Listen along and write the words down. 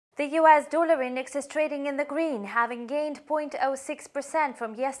The US dollar index is trading in the green, having gained 0.06%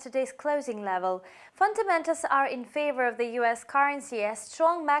 from yesterday's closing level. Fundamentals are in favor of the US currency as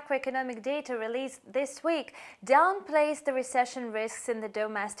strong macroeconomic data released this week downplays the recession risks in the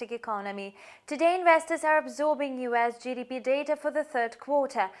domestic economy. Today, investors are absorbing US GDP data for the third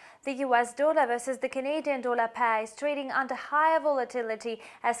quarter. The US dollar versus the Canadian dollar pair is trading under higher volatility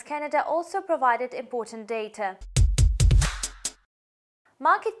as Canada also provided important data.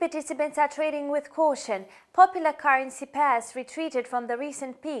 Market participants are trading with caution. Popular currency pairs retreated from the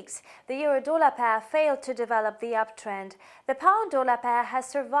recent peaks. The euro-dollar pair failed to develop the uptrend. The pound-dollar pair has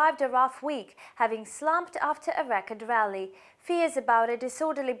survived a rough week, having slumped after a record rally. Fears about a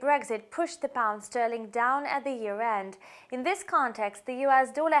disorderly Brexit pushed the pound sterling down at the year-end. In this context, the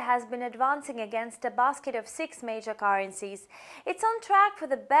US dollar has been advancing against a basket of 6 major currencies. It's on track for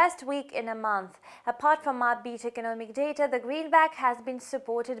the best week in a month. Apart from upbeat economic data, the greenback has been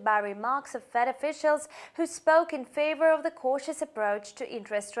supported by remarks of Fed officials who spoke in favor of the cautious approach to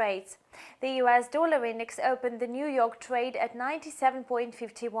interest rates. The US dollar index opened the New York trade at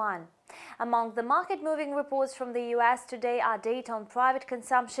 97.51. Among the market-moving reports from the US today are data on private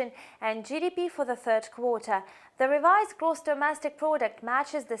consumption and GDP for the third quarter. The revised gross domestic product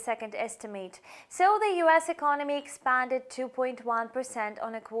matches the second estimate, so the US economy expanded 2.1%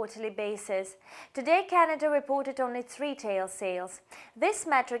 on a quarterly basis. Today, Canada reported on its retail sales. This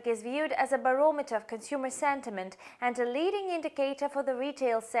metric is viewed as a barometer of consumer sentiment and a leading indicator for the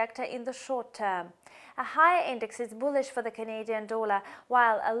retail sector in the short term. A higher index is bullish for the Canadian dollar,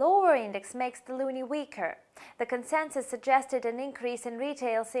 while a lower index makes the loonie weaker. The consensus suggested an increase in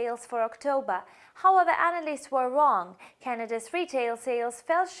retail sales for October. However, analysts were wrong. Canada's retail sales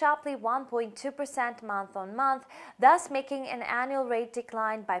fell sharply 1.2% month-on-month, thus making an annual rate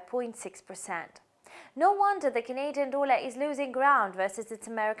decline by 0.6%. No wonder the Canadian dollar is losing ground versus its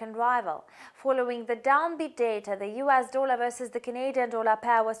American rival. Following the downbeat data, the US dollar versus the Canadian dollar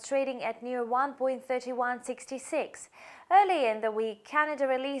pair was trading at near 1.3166. Earlier in the week, Canada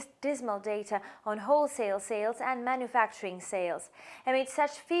released dismal data on wholesale sales and manufacturing sales. Amid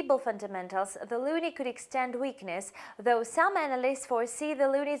such feeble fundamentals, the loonie could extend weakness, though some analysts foresee the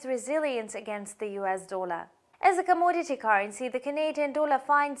loonie's resilience against the US dollar. As a commodity currency, the Canadian dollar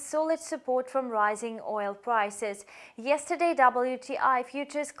finds solid support from rising oil prices. Yesterday, WTI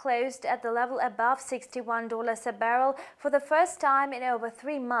futures closed at the level above $61 a barrel for the first time in over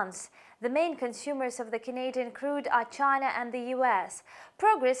 3 months. The main consumers of the Canadian crude are China and the US.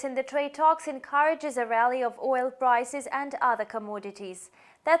 Progress in the trade talks encourages a rally of oil prices and other commodities.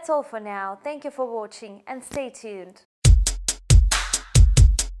 That's all for now. Thank you for watching and stay tuned.